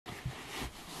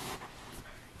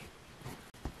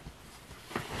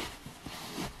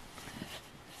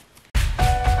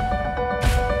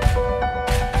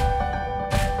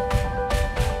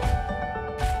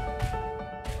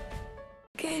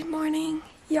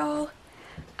y'all.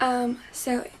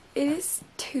 So it is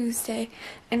Tuesday,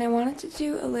 and I wanted to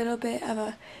do a little bit of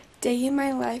a day in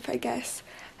my life, I guess.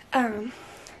 And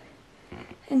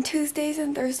Tuesdays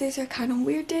and Thursdays are kind of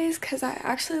weird days because I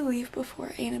actually leave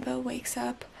before Annabelle wakes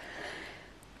up,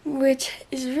 which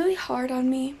is really hard on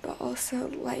me, but also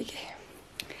like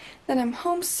that I'm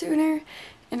home sooner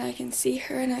and I can see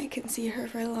her, and I can see her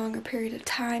for a longer period of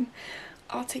time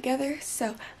altogether.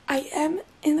 So I am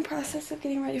in the process of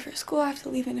getting ready for school. I have to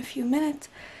leave in a few minutes.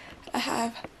 I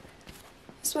have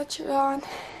a sweatshirt on,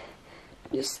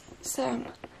 just some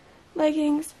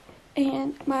leggings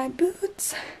and my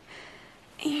boots,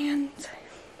 and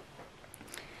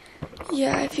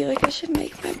yeah, I feel like I should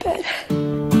make my bed.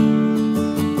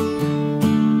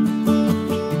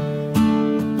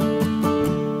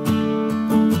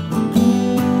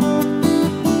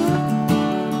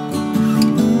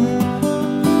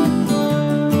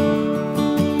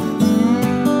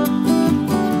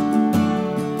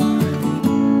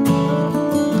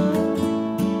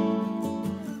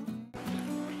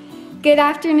 Good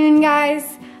afternoon,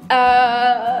 guys.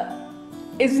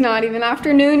 It's not even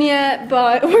afternoon yet,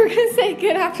 but we're gonna say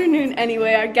good afternoon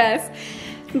anyway, I guess.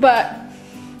 But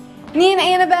me and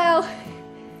Annabelle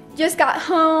just got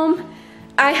home.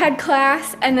 I had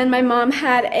class, and then my mom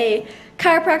had a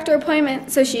chiropractor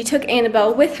appointment, so she took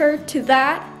Annabelle with her to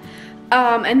that.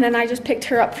 And then I just picked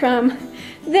her up from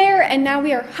there, and now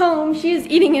we are home. She is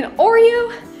eating an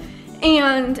Oreo,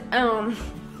 and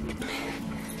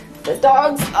the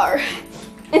dogs are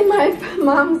in my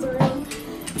mom's room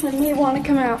and they want to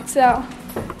come out, so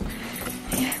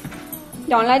yeah.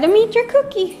 Don't let them eat your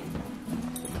cookie.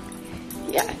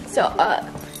 Yeah, so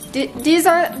these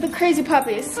are the crazy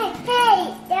puppies.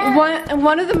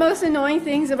 One of the most annoying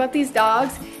things about these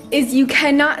dogs is you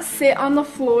cannot sit on the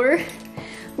floor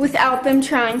without them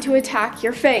trying to attack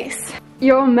your face.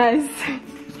 You're a mess.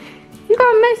 You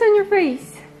got a mess on your face.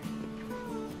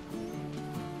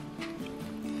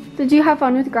 Did you have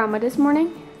fun with Grandma this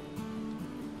morning?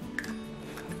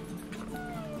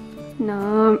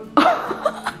 No.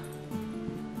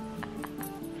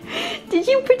 Did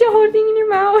you put the whole thing in your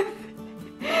mouth?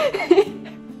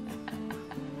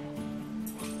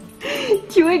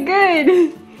 Chew it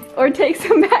good, or take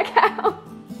some back out.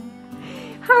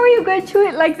 How are you gonna chew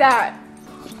it like that?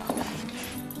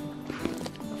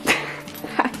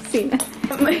 I've seen it.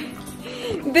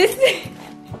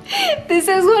 This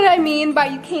is what I mean by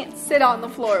you can't sit on the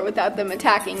floor without them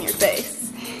attacking your face.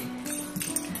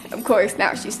 Of course,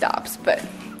 now she stops, but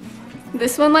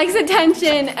this one likes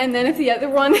attention, and then if the other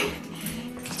one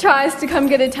tries to come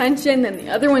get attention, then the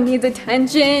other one needs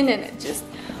attention, and it's just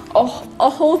a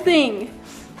whole thing.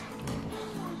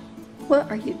 What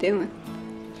are you doing?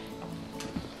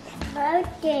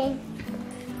 Okay.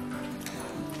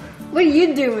 What are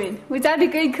you doing? Was that a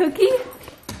good cookie?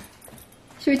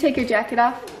 Should we take your jacket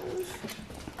off?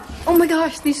 Oh my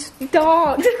gosh, these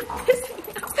dogs are pissing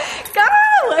me off.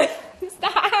 Go!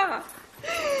 Stop!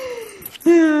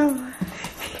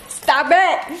 Stop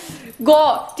it!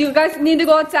 Go! Do you guys need to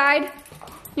go outside?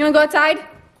 You wanna go outside?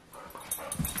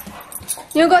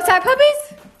 You wanna go outside,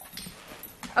 puppies?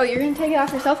 Oh, you're gonna take it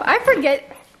off yourself? I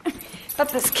forget that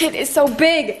this kid is so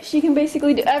big. She can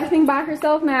basically do everything by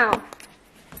herself now.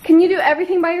 Can you do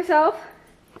everything by yourself?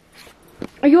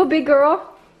 Are you a big girl?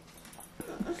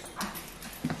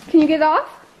 Can you get off?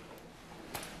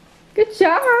 Good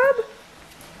job.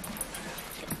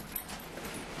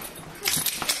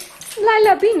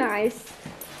 Lila, be nice.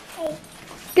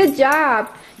 Good job.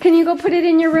 Can you go put it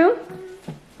in your room?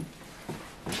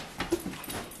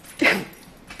 I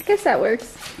guess that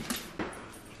works.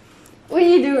 What are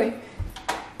you doing?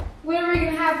 What are we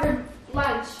gonna have for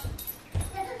lunch?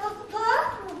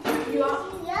 You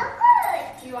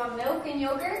want milk and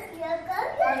yogurt?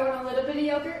 Or you want a little bit of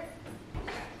yogurt?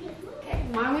 Okay,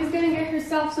 Mommy's gonna get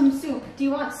herself some soup. Do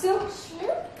you want soup?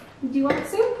 Do you want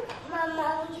soup?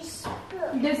 Mama, you soup.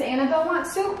 Does Annabelle want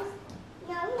soup?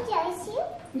 No, yes, soup.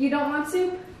 You don't want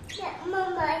soup? Yeah,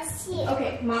 Mama, soup.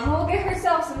 Okay, Mama will get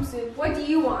herself some soup. What do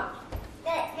you want?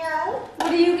 No.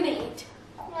 What are you gonna eat?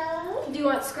 No. Do you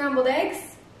want scrambled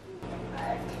eggs?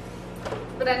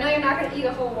 But I know you're not gonna eat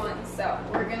a whole one, so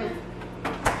we're gonna...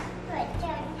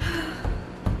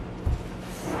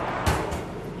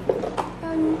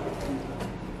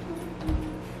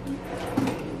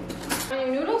 Want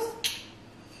your noodles?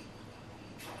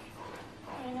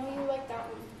 I know you like that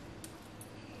one.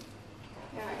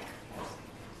 Alright.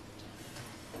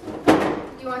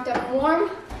 Do you want them warm?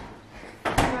 Do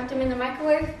you want them in the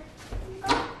microwave?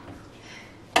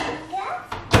 Yeah.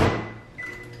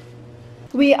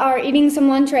 We are eating some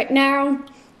lunch right now.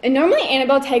 And normally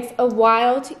Annabelle takes a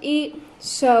while to eat,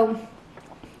 so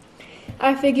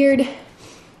I figured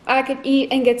I could eat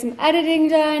and get some editing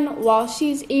done while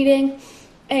she's eating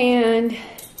and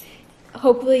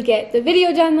hopefully get the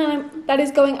video done that is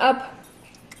going up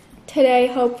today,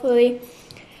 hopefully.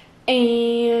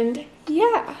 And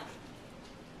yeah.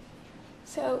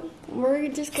 So we're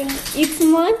just gonna eat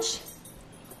some lunch.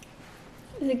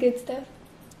 The good stuff.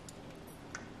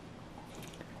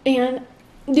 And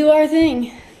do our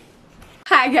thing.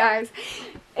 Hi guys.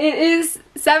 It is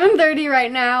 7:30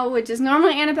 right now, which is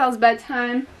normally Annabelle's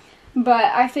bedtime, but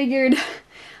I figured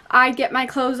I'd get my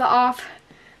clothes off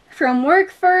from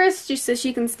work first just so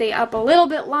she can stay up a little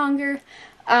bit longer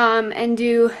and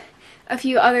do a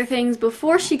few other things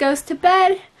before she goes to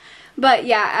bed. But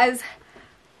yeah, as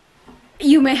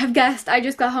you may have guessed, I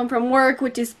just got home from work,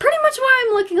 which is pretty much why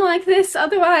I'm looking like this.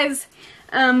 Otherwise,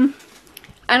 I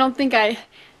don't think I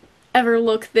ever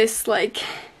look this like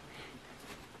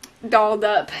dolled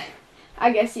up,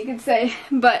 I guess you could say.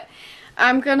 But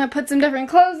I'm gonna put some different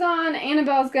clothes on.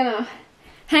 Annabelle's gonna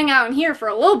hang out in here for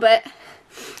a little bit.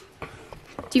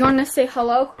 Do you want to say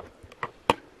hello?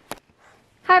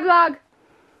 Hi vlog.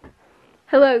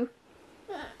 Hello.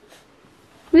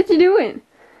 What you doing?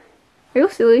 Are you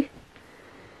silly?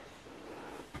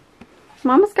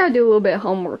 Mama's gotta do a little bit of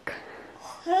homework.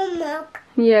 Homework.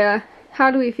 Yeah.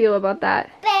 How do we feel about that?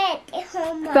 Bed.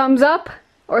 Homework. Thumbs up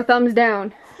or thumbs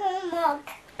down? Homework.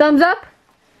 Thumbs up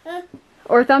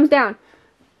or thumbs down?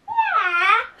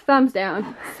 Yeah. Thumbs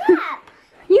down. Stop.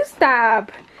 You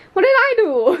stop. What did I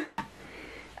do?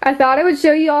 I thought I would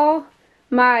show you all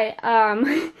my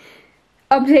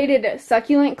updated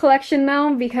succulent collection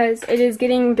now because it is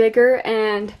getting bigger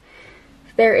and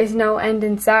there is no end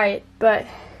in sight. But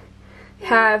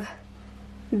have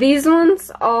these ones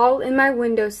all in my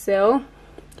windowsill.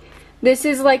 This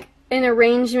is like an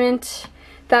arrangement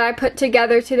that I put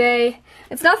together today.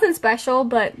 It's nothing special,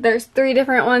 but there's 3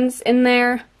 different ones in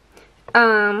there.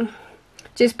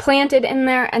 Just planted in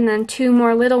there, and then 2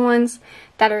 more little ones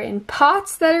that are in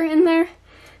pots that are in there.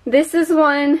 This is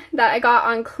one that I got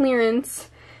on clearance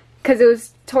because it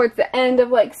was towards the end of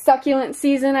like succulent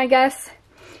season, I guess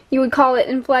you would call it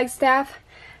in Flagstaff.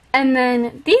 And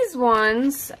then these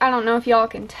ones, I don't know if y'all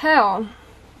can tell,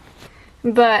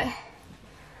 but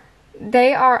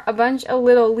they are a bunch of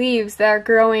little leaves that are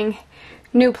growing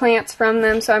new plants from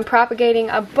them. So I'm propagating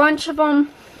a bunch of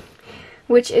them,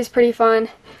 which is pretty fun.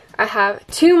 I have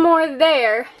 2 more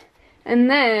there. And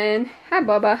then, hi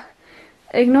Bubba,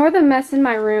 ignore the mess in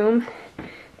my room.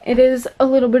 It is a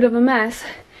little bit of a mess.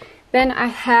 Then I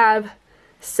have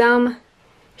some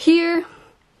here.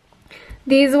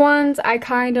 These ones I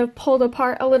kind of pulled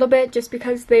apart a little bit just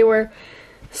because they were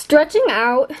stretching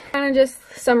out. Kind of just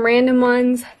some random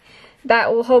ones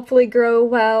that will hopefully grow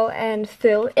well and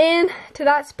fill in to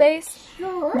that space.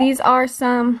 These are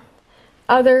some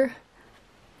other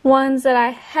ones that I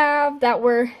have that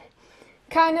were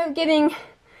kind of getting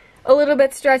a little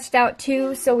bit stretched out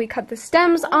too, so we cut the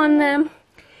stems on them.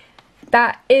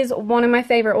 That is one of my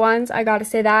favorite ones, I gotta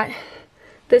say that.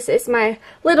 This is my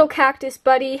little cactus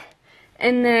buddy,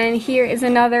 and then here is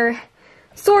another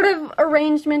sort of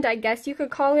arrangement, I guess you could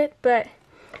call it, but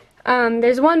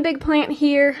there's one big plant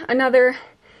here, another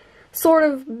sort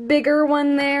of bigger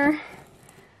one there,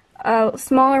 a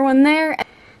smaller one there.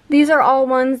 These are all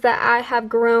ones that I have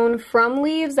grown from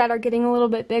leaves that are getting a little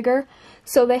bit bigger.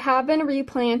 So they have been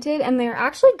replanted and they're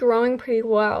actually growing pretty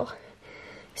well.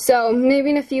 So maybe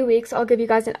in a few weeks I'll give you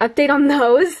guys an update on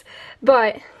those.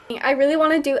 But I really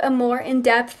want to do a more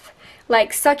in-depth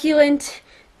like succulent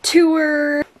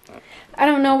tour. I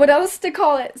don't know what else to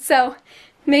call it. So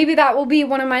maybe that will be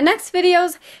one of my next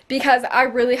videos because I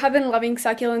really have been loving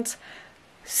succulents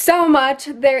so much.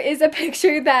 There is a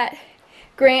picture that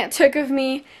Grant took of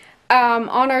me on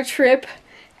our trip,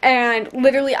 and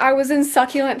literally I was in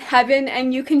succulent heaven,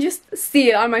 and you can just see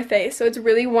it on my face. So it's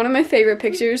really one of my favorite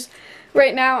pictures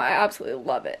right now. I absolutely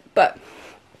love it. But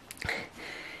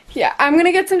yeah, I'm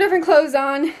gonna get some different clothes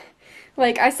on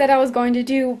like I said I was going to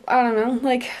do, I don't know,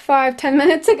 like 5-10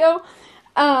 minutes ago.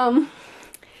 And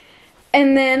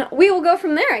then we will go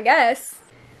from there, I guess.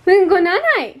 We can go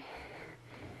night-night.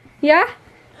 Yeah?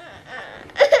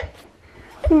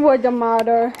 What's the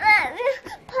matter?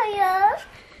 Pillow.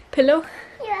 Pillow?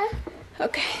 Yeah.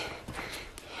 Okay.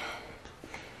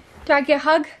 Do I get a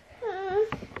hug?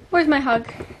 Where's my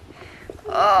hug?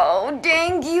 Oh,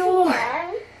 thank you.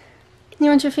 Yeah. You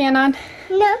want your fan on?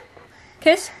 No.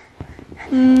 Kiss?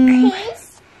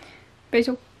 Kiss.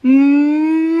 Rachel.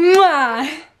 Mwah.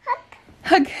 Hug.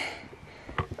 Hug.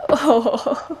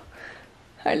 Oh,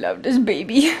 I love this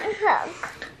baby. Hug.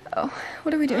 Oh,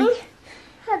 what are we doing?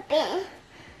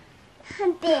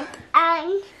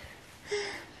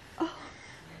 Oh,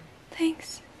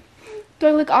 thanks. Do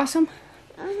I look awesome?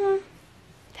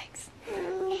 Thanks.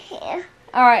 Here.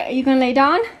 Alright, are you gonna lay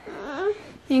down?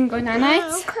 You can go night-night?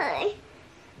 Okay.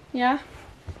 Yeah?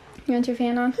 You want your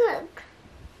fan on? Hug.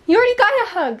 You already got a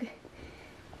hug.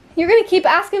 You're gonna keep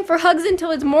asking for hugs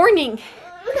until it's morning.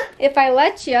 If I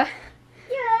let you.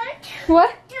 Dad.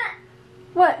 What?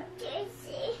 What?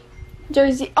 Jersey.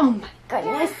 Jersey. Oh my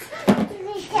goodness.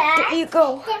 There you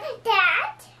go.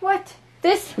 Dad. What?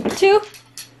 This too?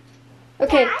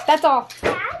 Okay, Dad? that's all.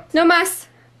 Dad. No mas.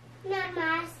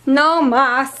 Namas. No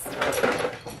mas.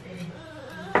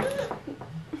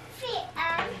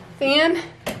 Fan?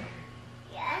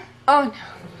 Yeah. Oh no.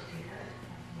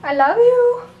 I love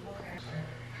you.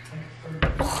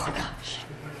 Oh gosh.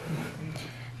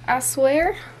 I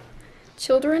swear,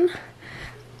 children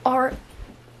are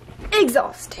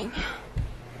exhausting.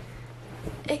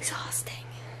 Exhausting,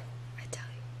 I tell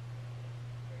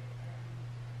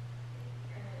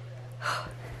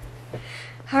you.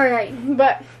 Alright,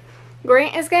 but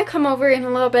Grant is going to come over in a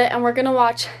little bit and we're going to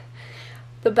watch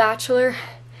The Bachelor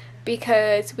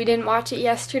because we didn't watch it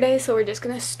yesterday, so we're just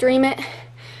going to stream it.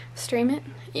 Stream it?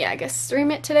 Yeah, I guess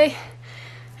stream it today.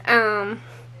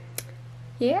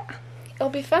 Yeah, it'll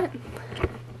be fun.